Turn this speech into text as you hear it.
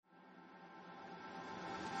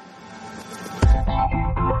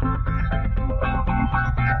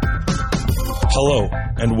Hello,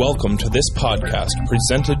 and welcome to this podcast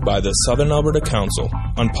presented by the Southern Alberta Council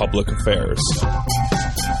on Public Affairs.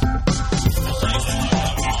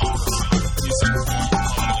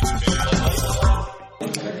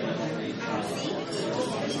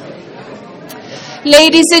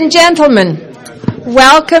 Ladies and gentlemen,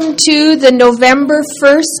 welcome to the November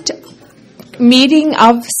 1st meeting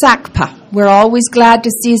of SACPA. We're always glad to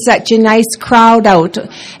see such a nice crowd out,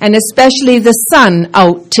 and especially the sun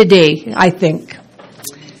out today, I think.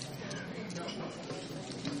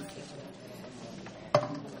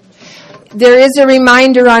 There is a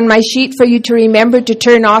reminder on my sheet for you to remember to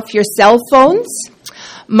turn off your cell phones.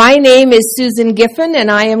 My name is Susan Giffen, and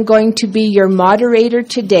I am going to be your moderator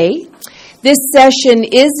today. This session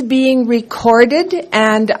is being recorded,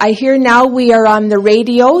 and I hear now we are on the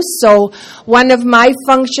radio, so one of my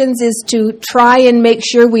functions is to try and make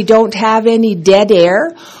sure we don't have any dead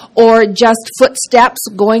air or just footsteps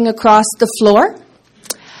going across the floor.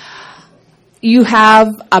 You have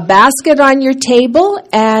a basket on your table,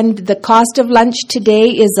 and the cost of lunch today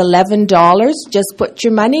is $11. Just put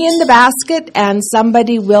your money in the basket, and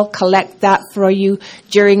somebody will collect that for you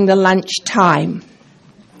during the lunch time.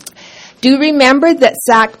 Do remember that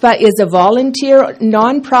SACPA is a volunteer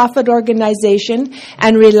non-profit organization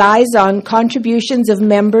and relies on contributions of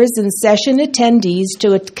members and session attendees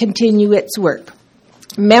to continue its work.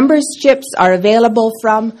 Memberships are available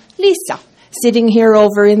from Lisa, sitting here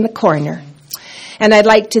over in the corner. And I'd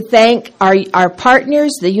like to thank our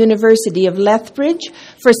partners, the University of Lethbridge,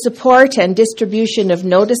 for support and distribution of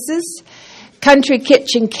notices, Country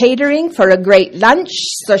Kitchen Catering for a great lunch,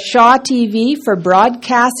 the Shaw TV for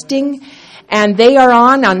broadcasting, and they are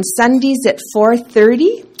on Sundays at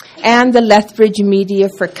 4:30, and the Lethbridge Media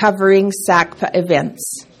for covering SACPA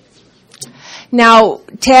events. Now,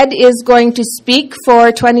 Ted is going to speak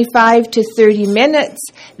for 25 to 30 minutes.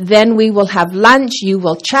 Then we will have lunch. You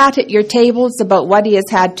will chat at your tables about what he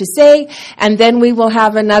has had to say, and then we will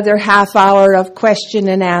have another half hour of question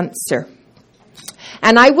and answer.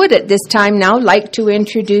 And I would at this time now like to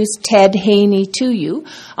introduce Ted Haney to you,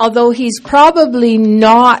 although he's probably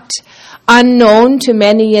not unknown to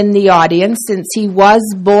many in the audience since he was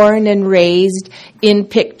born and raised in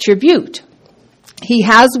Picture Butte. He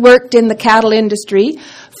has worked in the cattle industry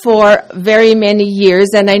for very many years,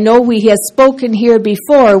 and I know we have spoken here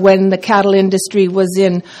before when the cattle industry was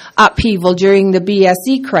in upheaval during the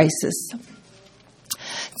BSE crisis.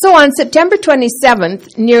 So on September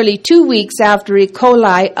 27th, nearly 2 weeks after E.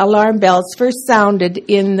 coli alarm bells first sounded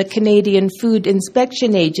in the Canadian Food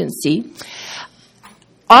Inspection Agency,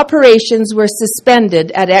 operations were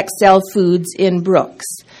suspended at XL Foods in Brooks.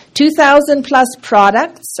 2,000 plus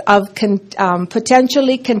products of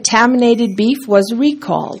potentially contaminated beef was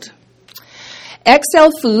recalled. XL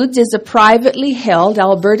Foods is a privately held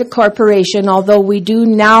Alberta corporation, although we do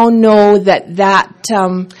now know that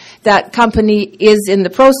company is in the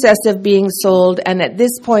process of being sold and at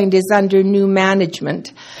this point is under new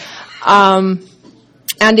management. And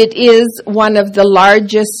it is one of the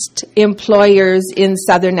largest employers in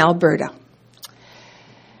southern Alberta.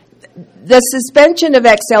 The suspension of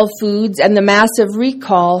XL Foods and the massive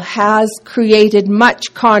recall has created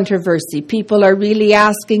much controversy. People are really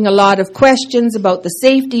asking a lot of questions about the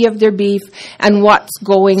safety of their beef and what's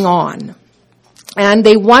going on. And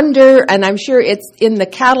they wonder, and I'm sure it's in the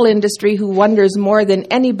cattle industry who wonders more than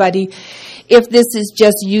anybody, if this is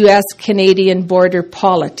just U.S.-Canadian border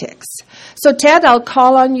politics. So Ted, I'll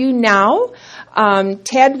call on you now.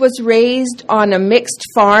 Ted was raised on a mixed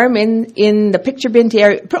farm in the Picture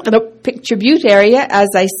Butte area, as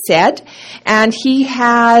I said, and he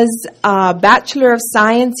has a Bachelor of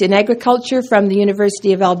Science in Agriculture from the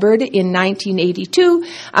University of Alberta in 1982,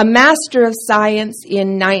 a Master of Science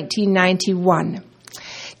in 1991.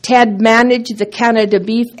 Ted managed the Canada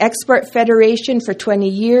Beef Export Federation for 20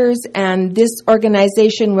 years, and this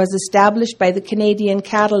organization was established by the Canadian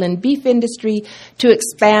cattle and beef industry to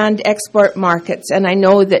expand export markets. And I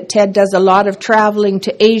know that Ted does a lot of traveling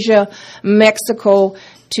to Asia, Mexico,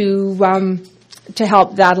 to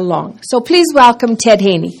help that along. So please welcome Ted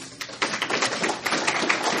Haney.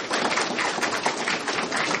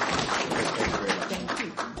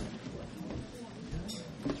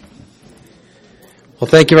 Well,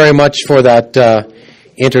 thank you very much for that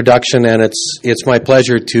introduction, and it's my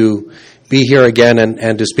pleasure to be here again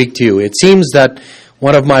and to speak to you. It seems that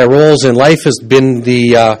one of my roles in life has been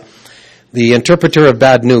the interpreter of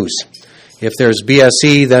bad news. If there's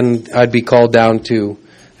BSE, then I'd be called down to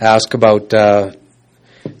ask about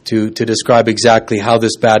to describe exactly how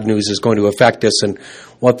this bad news is going to affect us and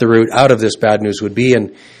what the route out of this bad news would be.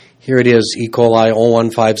 And here it is, E. coli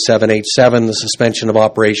 015787, the suspension of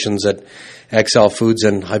operations at XL Foods,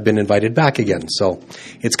 and I've been invited back again. So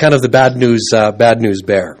it's kind of the bad news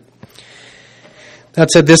bear.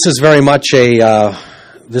 That said, this is very much a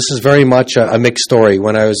mixed story.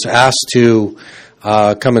 When I was asked to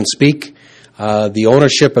come and speak, the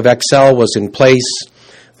ownership of XL was in place.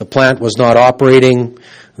 The plant was not operating.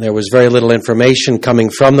 There was very little information coming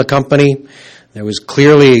from the company. There was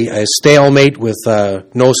clearly a stalemate with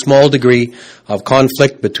no small degree of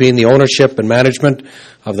conflict between the ownership and management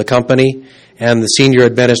of the company and the senior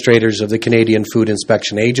administrators of the Canadian Food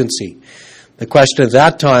Inspection Agency. The question at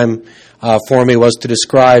that time for me was to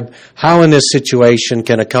describe how in this situation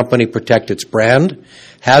can a company protect its brand?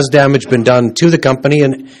 Has damage been done to the company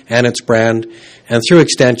and its brand? And through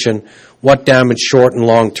extension, what damage short and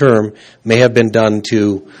long term may have been done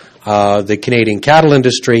to the Canadian cattle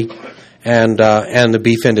industry and the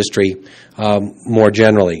beef industry more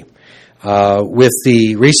generally. With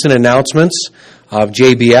the recent announcements of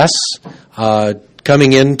JBS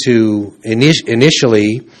coming in to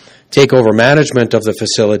initially take over management of the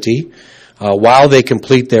facility while they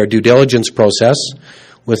complete their due diligence process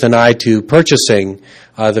with an eye to purchasing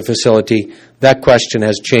the facility, that question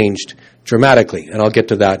has changed dramatically, and I'll get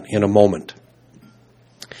to that in a moment.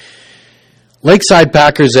 Lakeside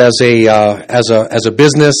Packers as a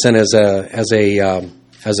business and as a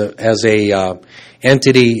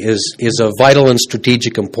entity is of vital and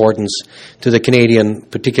strategic importance to the Canadian,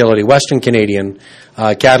 particularly Western Canadian,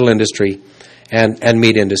 cattle industry and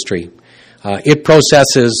meat industry. It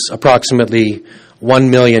processes approximately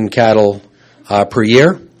 1 million cattle per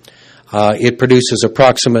year. It produces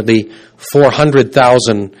approximately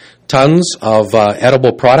 400,000 tons of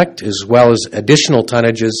edible product, as well as additional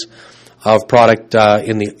tonnages of product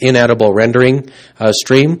in the inedible rendering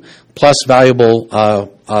stream, plus valuable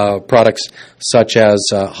products such as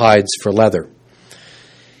hides for leather.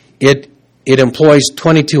 It employs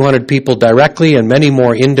 2,200 people directly and many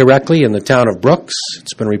more indirectly in the town of Brooks.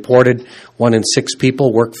 It's been reported 1 in 6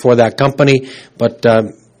 people work for that company, but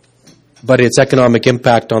its economic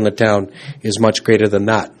impact on the town is much greater than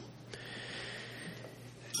that.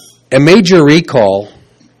 A major recall,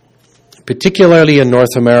 particularly in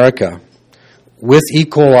North America, with E.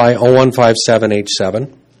 coli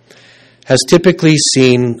 0157H7, has typically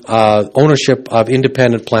seen ownership of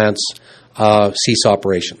independent plants cease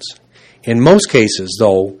operations. In most cases,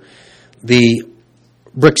 though, the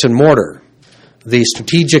bricks and mortar, the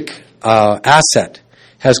strategic asset,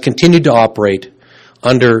 has continued to operate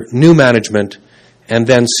under new management and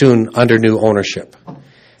then soon under new ownership.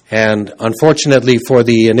 And unfortunately for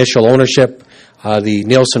the initial ownership, the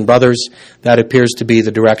Nielsen brothers, that appears to be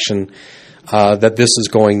the direction that this is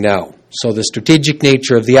going now. So the strategic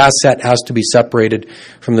nature of the asset has to be separated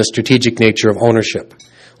from the strategic nature of ownership.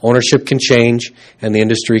 Ownership can change, and the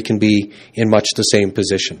industry can be in much the same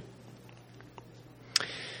position.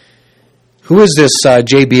 Who is this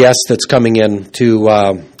JBS that's coming in to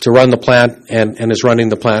run the plant and is running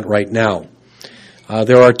the plant right now?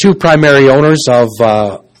 There are 2 primary owners of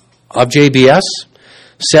JBS.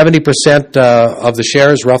 70% of the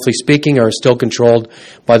shares, roughly speaking, are still controlled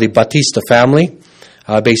by the Batista family,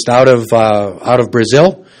 based out of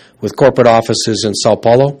Brazil, with corporate offices in Sao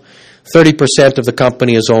Paulo. 30% of the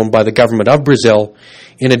company is owned by the government of Brazil.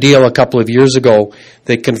 In a deal a couple of years ago,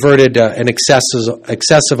 they converted an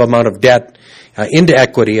excessive amount of debt into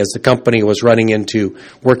equity as the company was running into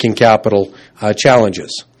working capital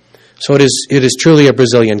challenges. So it is truly a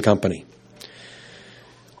Brazilian company.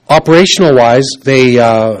 Operational-wise, they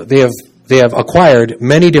have acquired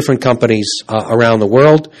many different companies around the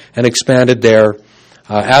world and expanded their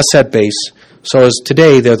asset base. So as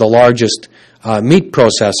today, they're the largest meat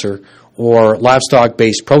processor or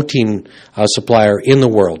livestock-based protein supplier in the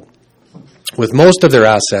world, with most of their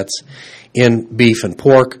assets in beef and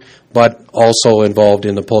pork, but also involved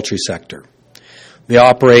in the poultry sector. They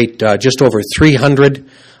operate just over 300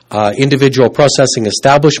 individual processing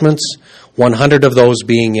establishments, 100 of those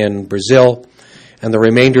being in Brazil, and the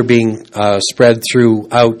remainder being spread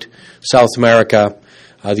throughout South America,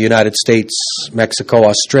 the United States, Mexico,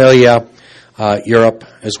 Australia, Europe,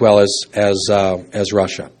 as well as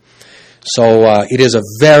Russia. So it is a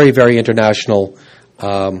very, very international,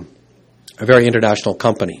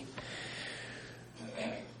 company.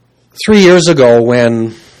 3 years ago,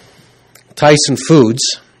 when Tyson Foods,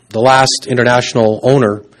 the last international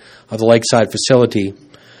owner of the Lakeside facility,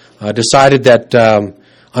 decided that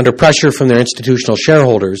under pressure from their institutional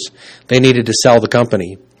shareholders, they needed to sell the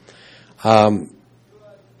company,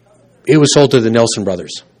 it was sold to the Nielsen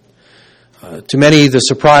brothers. To many, the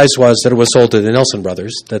surprise was that it was sold to the Nielsen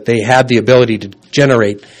brothers, that they had the ability to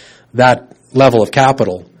generate that level of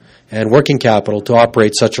capital and working capital to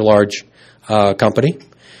operate such a large company,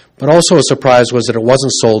 but also a surprise was that it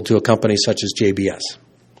wasn't sold to a company such as JBS,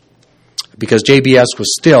 because JBS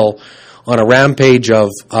was still on a rampage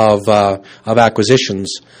of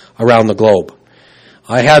acquisitions around the globe.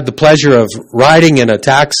 I had the pleasure of riding in a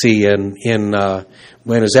taxi in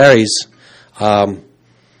Buenos Aires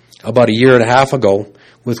about a year and a half ago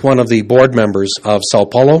with one of the board members of Sao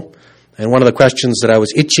Paulo, and one of the questions that I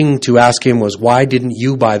was itching to ask him was, why didn't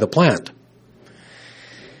you buy the plant?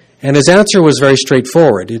 And his answer was very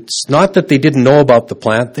straightforward. It's not that they didn't know about the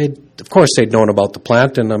plant. Of course they'd known about the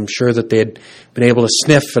plant, and I'm sure that they'd been able to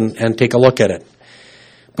sniff and take a look at it.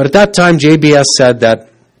 But at that time, JBS said that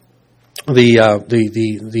the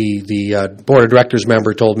board of directors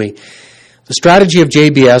member told me, the strategy of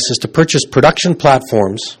JBS is to purchase production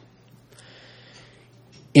platforms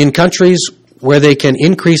in countries where they can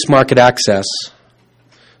increase market access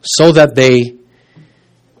so that they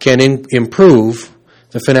can improve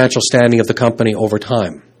the financial standing of the company over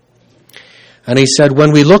time. And he said,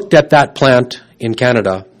 when we looked at that plant in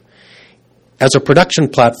Canada, as a production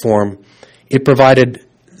platform, it provided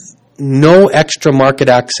no extra market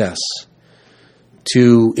access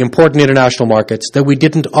to important international markets that we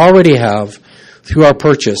didn't already have through our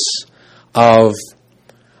purchase of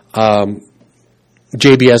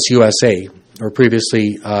JBS USA, or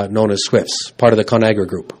previously known as Swifts, part of the Conagra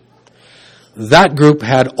Group. That group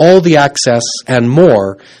had all the access and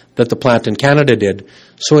more that the plant in Canada did,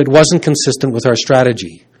 so it wasn't consistent with our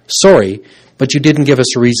strategy. Sorry, but you didn't give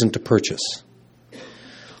us a reason to purchase.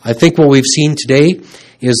 I think what we've seen today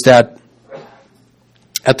is that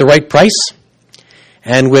at the right price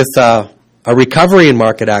and with a recovery in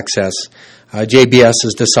market access, JBS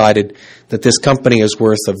has decided that this company is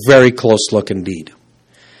worth a very close look indeed.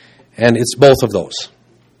 And it's both of those.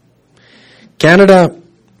 Canada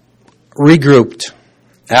regrouped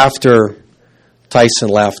after Tyson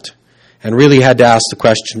left and really had to ask the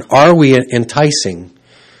question, are we enticing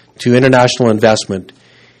to international investment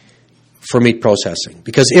for meat processing?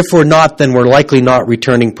 Because if we're not, then we're likely not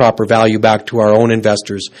returning proper value back to our own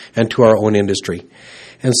investors and to our own industry.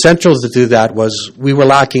 And central to do that was we were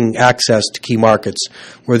lacking access to key markets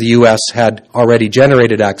where the U.S. had already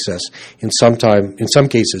generated access in some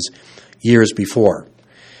cases, years before.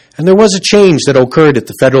 And there was a change that occurred at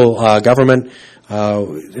the federal government.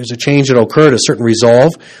 There's a change that occurred, a certain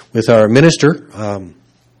resolve with our minister,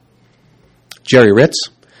 Jerry Ritz.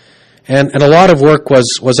 And a lot of work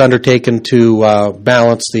was undertaken to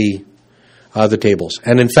balance the tables.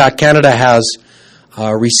 And in fact, Canada has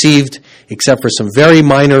received, except for some very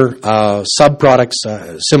minor sub-products,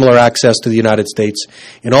 similar access to the United States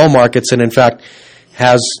in all markets, and in fact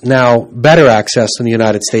has now better access than the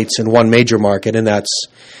United States in one major market, and that's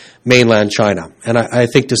mainland China. And I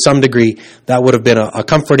think to some degree that would have been a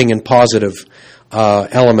comforting and positive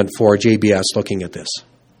element for JBS looking at this.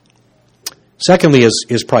 Secondly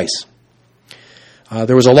is price.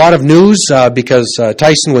 There was a lot of news because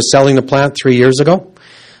Tyson was selling the plant 3 years ago,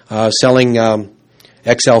 selling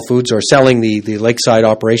XL Foods, or selling the Lakeside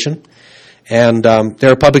operation. And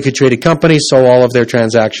they're a publicly traded company, so all of their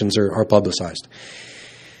transactions are publicized.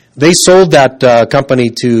 They sold that company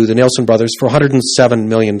to the Nielsen brothers for $107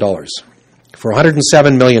 million. For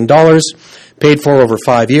 $107 million, paid for over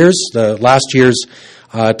 5 years. The last year's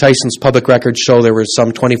Tyson's public records show there was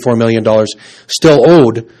some $24 million still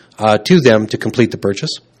owed to them to complete the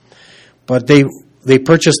purchase. But they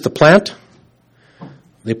purchased the plant,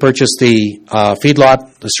 they purchased the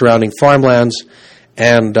feedlot, the surrounding farmlands,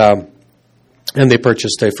 and they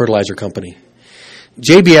purchased a fertilizer company.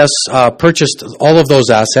 JBS purchased all of those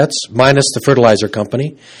assets, minus the fertilizer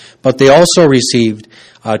company, but they also received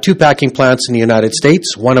 2 packing plants in the United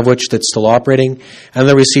States, one of which that's still operating, and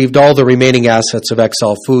they received all the remaining assets of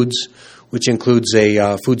XL Foods, which includes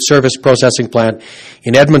a food service processing plant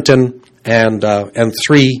in Edmonton and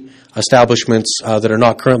 3 establishments that are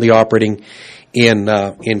not currently operating in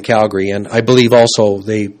Calgary. And I believe also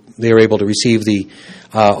they are able to receive the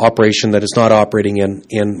operation that is not operating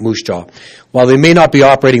in Moose Jaw. While they may not be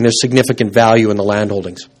operating, there's significant value in the land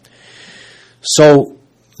holdings. So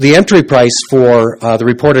the entry price for the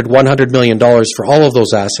reported $100 million for all of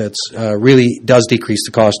those assets really does decrease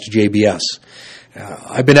the cost to JBS.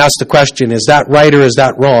 I've been asked the question, is that right or is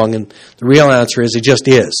that wrong? And the real answer is it just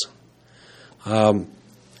is.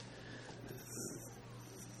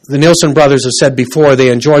 The Nielsen brothers have said before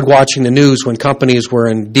they enjoyed watching the news when companies were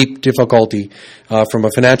in deep difficulty from a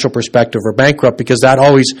financial perspective or bankrupt, because that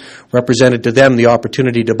always represented to them the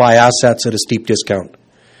opportunity to buy assets at a steep discount.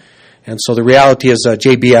 And so the reality is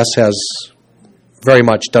JBS has very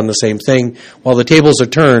much done the same thing. While the tables are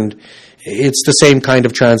turned, it's the same kind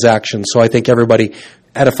of transaction. So I think everybody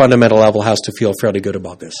at a fundamental level, has to feel fairly good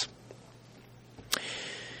about this.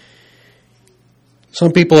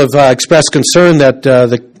 Some people have expressed concern that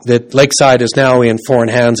that Lakeside is now in foreign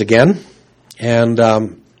hands again, and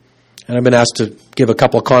I've been asked to give a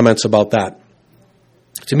couple of comments about that.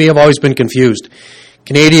 To me, I've always been confused.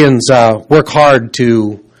 Canadians work hard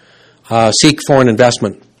to seek foreign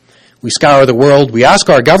investment. We scour the world. We ask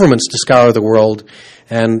our governments to scour the world,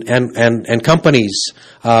 and companies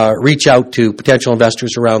reach out to potential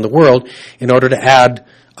investors around the world in order to add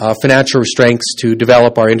financial strengths to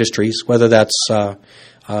develop our industries, whether that's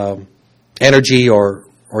energy or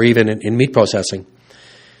even in meat processing.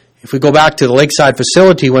 If we go back to the Lakeside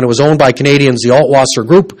facility when it was owned by Canadians, the Altwasser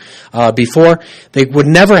Group, before, they would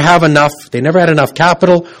never have enough, they never had enough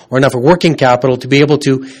capital or enough working capital to be able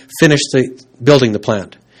to finish building the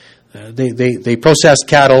plant. They processed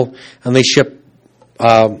cattle and they shipped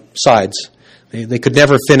sides. They could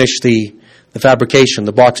never finish the fabrication,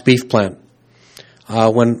 the boxed beef plant.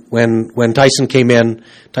 When Tyson came in,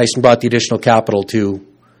 Tyson brought the additional capital to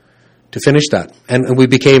finish that. And we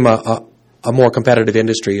became a more competitive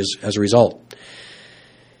industry as a result.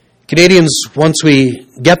 Canadians, once we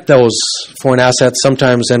get those foreign assets,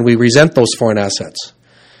 sometimes then we resent those foreign assets.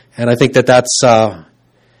 And I think that's an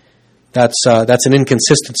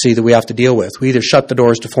inconsistency that we have to deal with. We either shut the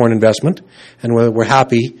doors to foreign investment, and we're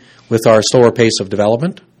happy with our slower pace of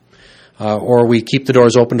development, or we keep the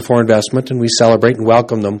doors open to foreign investment and we celebrate and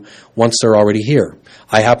welcome them once they're already here.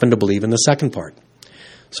 I happen to believe in the second part.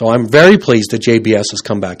 So I'm very pleased that JBS has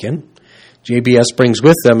come back in. JBS brings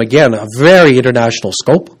with them, again, a very international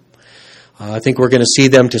scope. I think we're going to see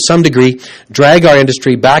them, to some degree, drag our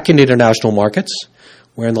industry back into international markets,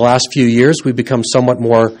 where in the last few years we've become somewhat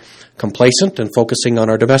more complacent and focusing on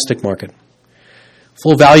our domestic market.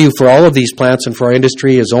 Full value for all of these plants and for our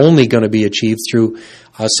industry is only going to be achieved through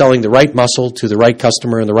selling the right muscle to the right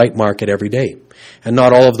customer in the right market every day. And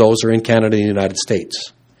not all of those are in Canada and the United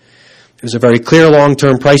States. There's a very clear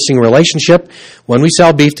long-term pricing relationship. When we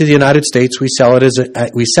sell beef to the United States, we sell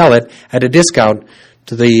it at a discount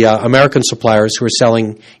to the American suppliers who are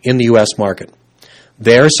selling in the U.S. market.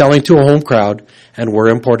 They're selling to a home crowd, and we're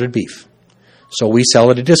imported beef. So we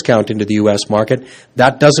sell at a discount into the U.S. market.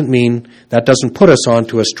 That doesn't put us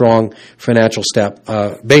onto a strong financial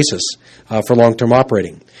basis for long-term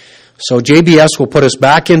operating. So JBS will put us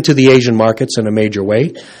back into the Asian markets in a major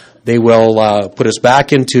way. They will put us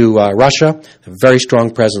back into Russia, a very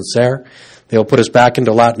strong presence there. They'll put us back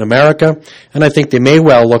into Latin America, and I think they may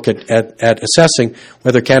well look at assessing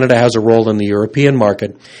whether Canada has a role in the European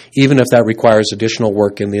market, even if that requires additional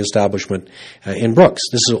work in the establishment in Brooks.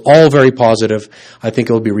 This is all very positive. I think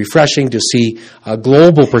it will be refreshing to see a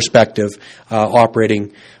global perspective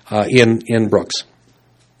operating in Brooks.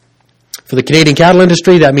 For the Canadian cattle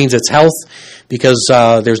industry, that means its health, because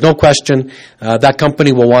there's no question that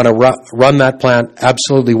company will want to run that plant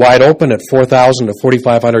absolutely wide open at 4,000 to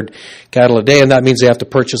 4,500 cattle a day, and that means they have to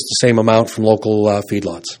purchase the same amount from local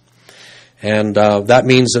feedlots. And that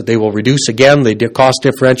means that they will reduce, again, the cost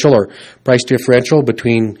differential or price differential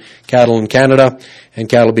between cattle in Canada and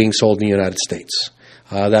cattle being sold in the United States.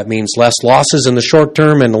 That means less losses in the short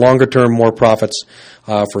term, and the longer term, more profits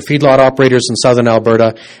for feedlot operators in southern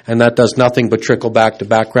Alberta, and that does nothing but trickle back to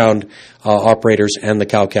background operators and the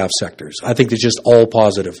cow-calf sectors. I think it's just all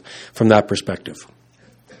positive from that perspective.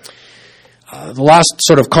 The last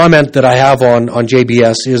sort of comment that I have on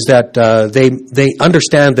JBS is that they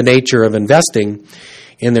understand the nature of investing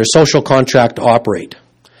in their social contract to operate.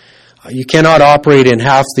 You cannot operate in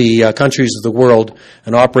half the countries of the world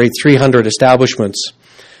and operate 300 establishments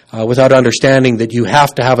without understanding that you have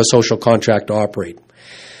to have a social contract to operate.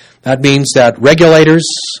 That means that regulators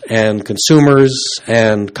and consumers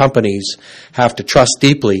and companies have to trust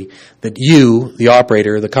deeply that you, the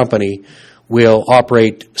operator, the company, will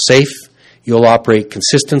operate safe, you'll operate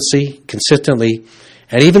consistently,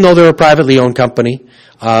 and even though they're a privately owned company,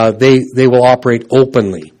 they will operate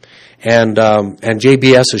openly. And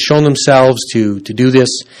JBS has shown themselves to do this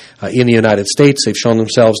in the United States. They've shown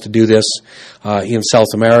themselves to do this in South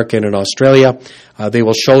America and in Australia. They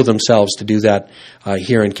will show themselves to do that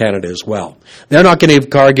here in Canada as well. They're not going to give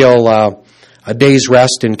Cargill a day's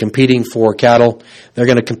rest in competing for cattle. They're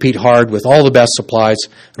going to compete hard with all the best supplies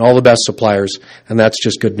and all the best suppliers, and that's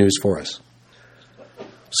just good news for us.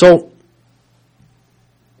 So,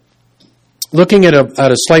 looking at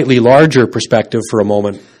a slightly larger perspective for a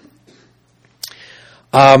moment,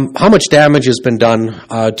 how much damage has been done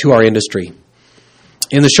to our industry?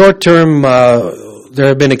 In the short term, there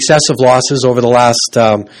have been excessive losses over the last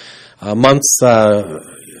month,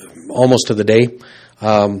 almost to the day.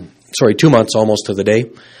 2 months almost to the day.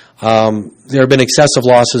 There have been excessive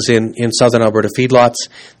losses in southern Alberta feedlots.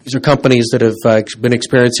 These are companies that have been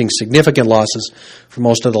experiencing significant losses for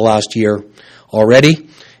most of the last year already,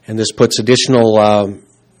 and this puts additional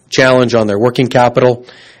challenge on their working capital,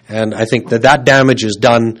 and I think that damage is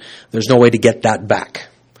done. There's no way to get that back.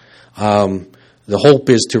 The hope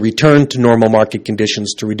is to return to normal market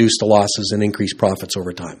conditions to reduce the losses and increase profits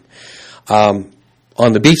over time. On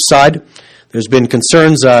the beef side, there's been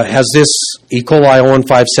concerns, has this E. coli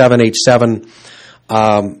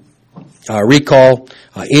 0157H7 recall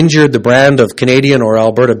injured the brand of Canadian or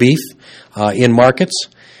Alberta beef in markets?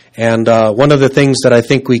 And one of the things that I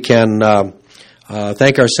think we can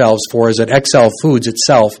thank ourselves for is that XL Foods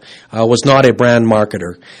itself was not a brand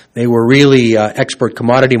marketer. They were really expert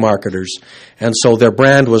commodity marketers, and so their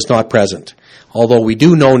brand was not present. Although we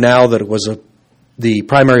do know now that it was the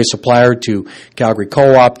primary supplier to Calgary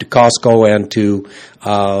Co-op, to Costco, and to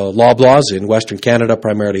Loblaws in Western Canada,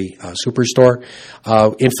 primarily Superstore.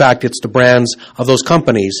 In fact, it's the brands of those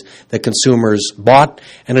companies that consumers bought,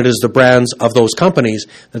 and it is the brands of those companies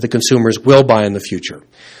that the consumers will buy in the future.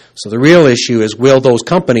 So the real issue is, will those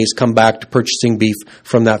companies come back to purchasing beef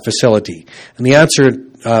from that facility? And the answer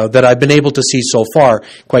that I've been able to see so far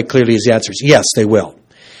quite clearly is the answer is yes, they will.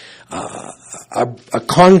 A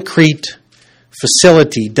concrete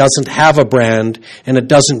facility doesn't have a brand, and it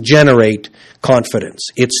doesn't generate confidence.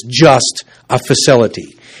 It's just a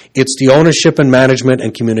facility. It's the ownership and management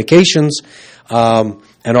and communications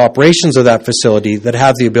and operations of that facility that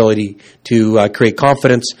have the ability to create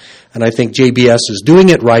confidence, and I think JBS is doing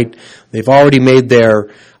it right. They've already made their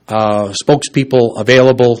spokespeople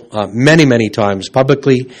available many, many times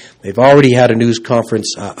publicly. They've already had a news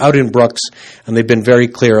conference out in Brooks, and they've been very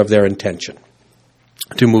clear of their intention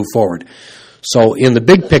to move forward. So in the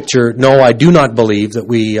big picture, no, I do not believe that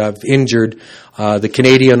we have injured the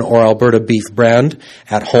Canadian or Alberta beef brand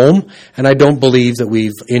at home, and I don't believe that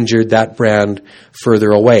we've injured that brand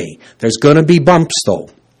further away. There's going to be bumps, though,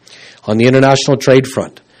 on the international trade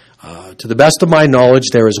front. To the best of my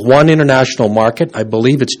knowledge, there is one international market, I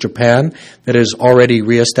believe it's Japan, that has already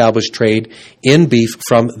reestablished trade in beef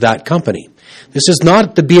from that company. This is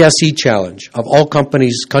not the BSE challenge of all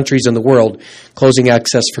countries in the world closing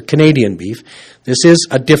access for Canadian beef. This is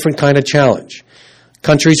a different kind of challenge.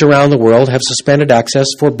 Countries around the world have suspended access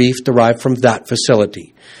for beef derived from that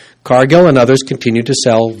facility. Cargill and others continue to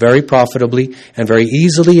sell very profitably and very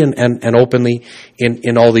easily and openly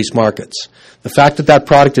in all these markets. The fact that that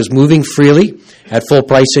product is moving freely at full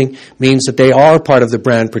pricing means that they are part of the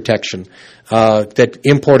brand protection, that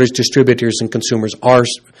importers, distributors, and consumers are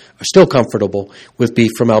still comfortable with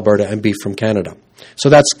beef from Alberta and beef from Canada. So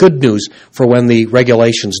that's good news for when the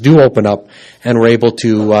regulations do open up and we're able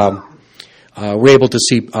to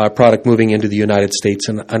see product moving into the United States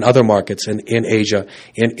and other markets in Asia,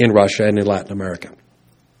 in Russia, and in Latin America.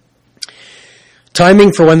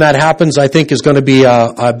 Timing for when that happens, I think, is going to be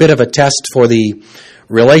a bit of a test for the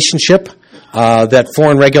relationship that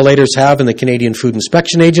foreign regulators have in the Canadian Food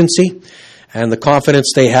Inspection Agency and the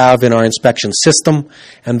confidence they have in our inspection system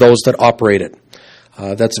and those that operate it.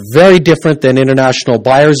 That's very different than international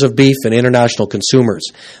buyers of beef and international consumers.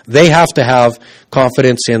 They have to have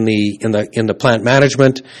confidence in the plant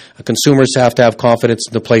management. Consumers have to have confidence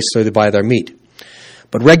in the place where they buy their meat.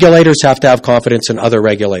 But regulators have to have confidence in other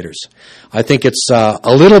regulators. I think it's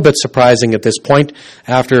a little bit surprising at this point,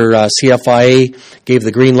 after CFIA gave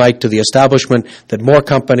the green light to the establishment, that more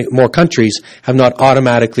countries have not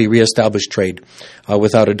automatically reestablished trade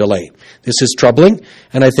without a delay. This is troubling,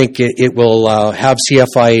 and I think it will have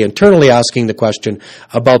CFIA internally asking the question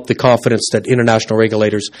about the confidence that international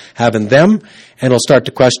regulators have in them, and it'll start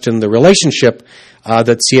to question the relationship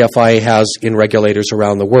that CFIA has in regulators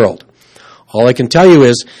around the world. All I can tell you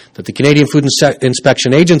is that the Canadian Food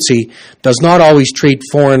Inspection Agency does not always treat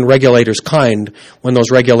foreign regulators kind when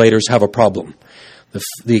those regulators have a problem.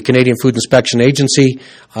 The Canadian Food Inspection Agency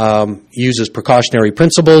uses precautionary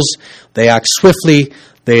principles. They act swiftly,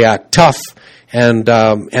 they act tough, and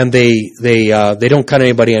they don't cut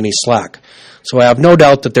anybody any slack. So I have no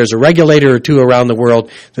doubt that there's a regulator or two around the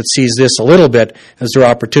world that sees this a little bit as their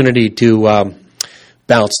opportunity to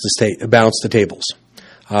bounce the tables.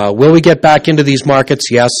 Will we get back into these markets?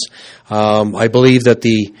 Yes. I believe that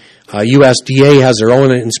the USDA has their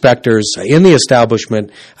own inspectors in the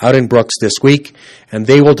establishment out in Brooks this week, and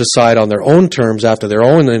they will decide on their own terms after their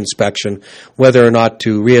own inspection whether or not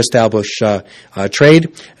to reestablish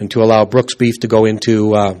trade and to allow Brooks beef to go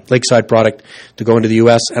into Lakeside product to go into the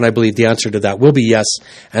U.S., and I believe the answer to that will be yes,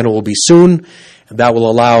 and it will be soon. That will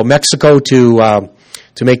allow Mexico to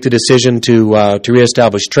to make the decision to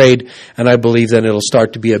reestablish trade, and I believe then it'll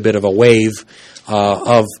start to be a bit of a wave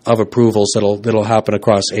of approvals that'll happen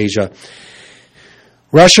across Asia.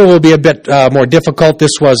 Russia will be a bit more difficult.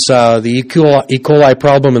 This was the E. coli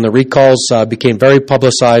problem, and the recalls became very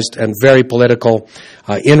publicized and very political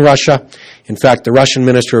in Russia. In fact, the Russian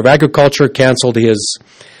Minister of Agriculture canceled his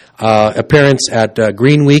appearance at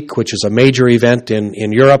Green Week, which is a major event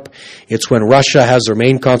in Europe. It's when Russia has their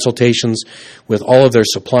main consultations with all of their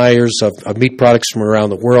suppliers of meat products from around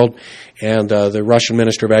the world, and the Russian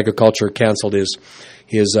Minister of Agriculture canceled his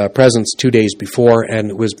presence 2 days before, and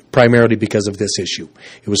it was primarily because of this issue.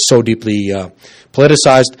 It was so deeply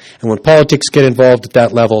politicized, and when politics get involved at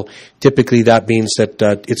that level, typically that means that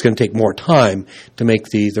it's going to take more time to make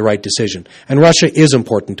the right decision. And Russia is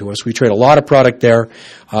important to us. We trade a lot of product there,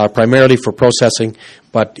 primarily for processing,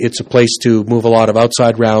 but it's a place to move a lot of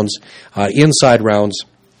outside rounds, inside rounds,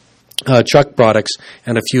 truck products,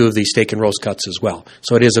 and a few of the steak and roast cuts as well.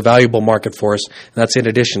 So it is a valuable market for us. And that's in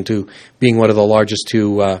addition to being one of the largest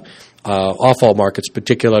two offal markets,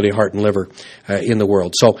 particularly heart and liver, in the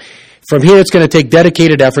world. So from here, it's going to take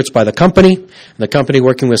dedicated efforts by the company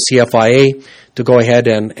working with CFIA to go ahead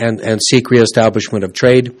and seek reestablishment of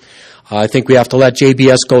trade. I think we have to let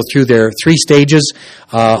JBS go through their 3 stages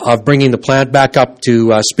of bringing the plant back up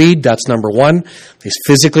to speed. That's number 1. They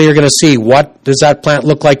physically are going to see what does that plant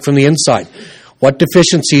look like from the inside. What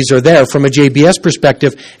deficiencies are there from a JBS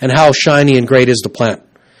perspective, and how shiny and great is the plant.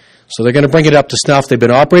 So they're going to bring it up to snuff. They've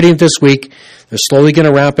been operating this week. They're slowly going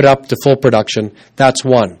to ramp it up to full production. That's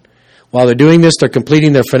 1. While they're doing this, they're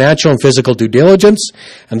completing their financial and physical due diligence,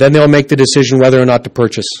 and then they'll make the decision whether or not to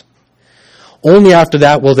purchase. Only after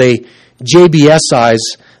that will they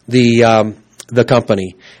JBS-ize the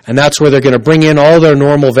company. And that's where they're going to bring in all their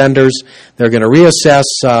normal vendors. They're going to reassess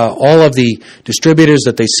all of the distributors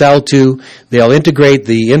that they sell to. They'll integrate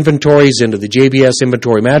the inventories into the JBS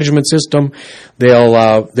inventory management system.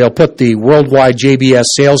 They'll put the worldwide JBS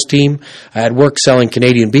sales team at work selling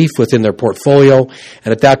Canadian beef within their portfolio.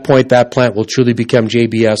 And at that point, that plant will truly become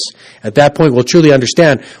JBS. At that point, we'll truly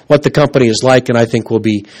understand what the company is like, and I think we'll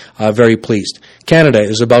be very pleased. Canada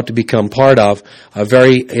is about to become part of a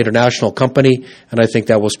very international company, and I think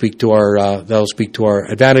that will speak to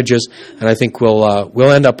our advantages, and I think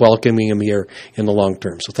we'll end up welcoming them here in the long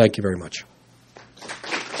term. So thank you very much.